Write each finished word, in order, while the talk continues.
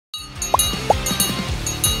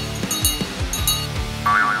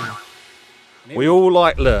We all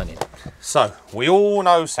like learning. So, we all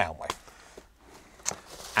know Soundwave.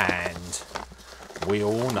 And we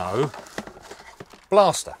all know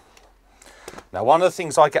Blaster. Now, one of the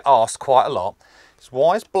things I get asked quite a lot is,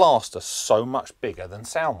 why is Blaster so much bigger than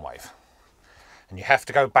Soundwave? And you have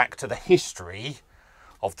to go back to the history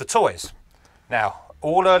of the toys. Now,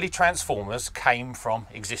 all early Transformers came from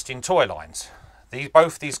existing toy lines.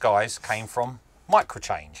 Both these guys came from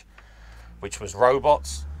Microchange, which was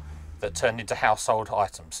robots that turned into household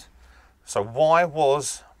items. So why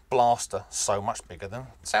was Blaster so much bigger than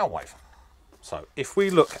Soundwave? So if we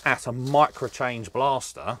look at a Microchange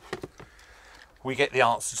Blaster, we get the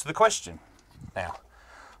answer to the question. Now,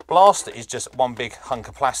 Blaster is just one big hunk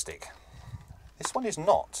of plastic. This one is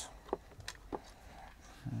not.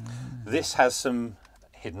 This has some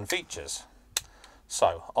hidden features.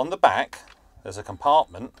 So on the back, there's a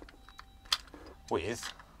compartment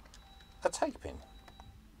with a tape in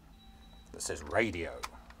that says radio.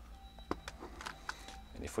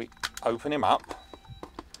 And if we open him up,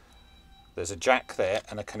 there's a jack there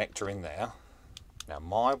and a connector in there. Now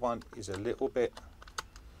my one is a little bit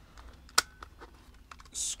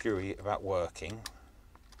screwy about working.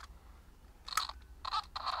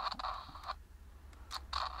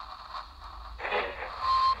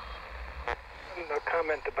 No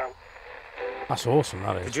comment about. That's awesome,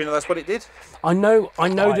 that is. Did you know that's what it did? I know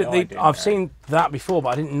that I've seen that before, but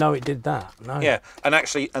I didn't know it did that. No. Yeah, and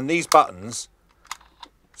actually, and these buttons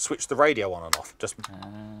switch the radio on and off. Just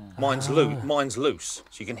mine's loose,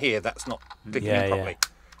 so you can hear that's not clicking in properly.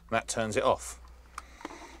 And that turns it off.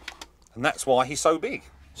 And that's why he's so big.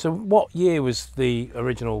 So what year was the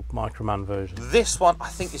original Microman version? This one, I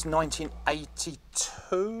think, is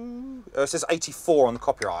 1982. It says 84 on the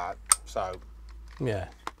copyright, so yeah.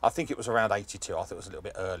 I think it was around 82. I thought it was a little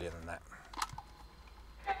bit earlier than that.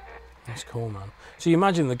 That's cool, man. So you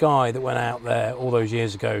imagine the guy that went out there all those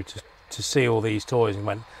years ago to see all these toys and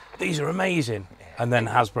went, these are amazing. And then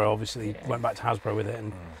Hasbro obviously went back to Hasbro with it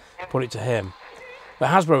and put it to him. But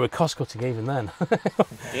Hasbro were cost cutting even then.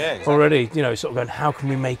 Yeah, exactly. Already, you know, sort of going, how can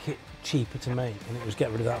we make it cheaper to make? And it was get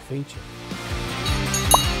rid of that feature.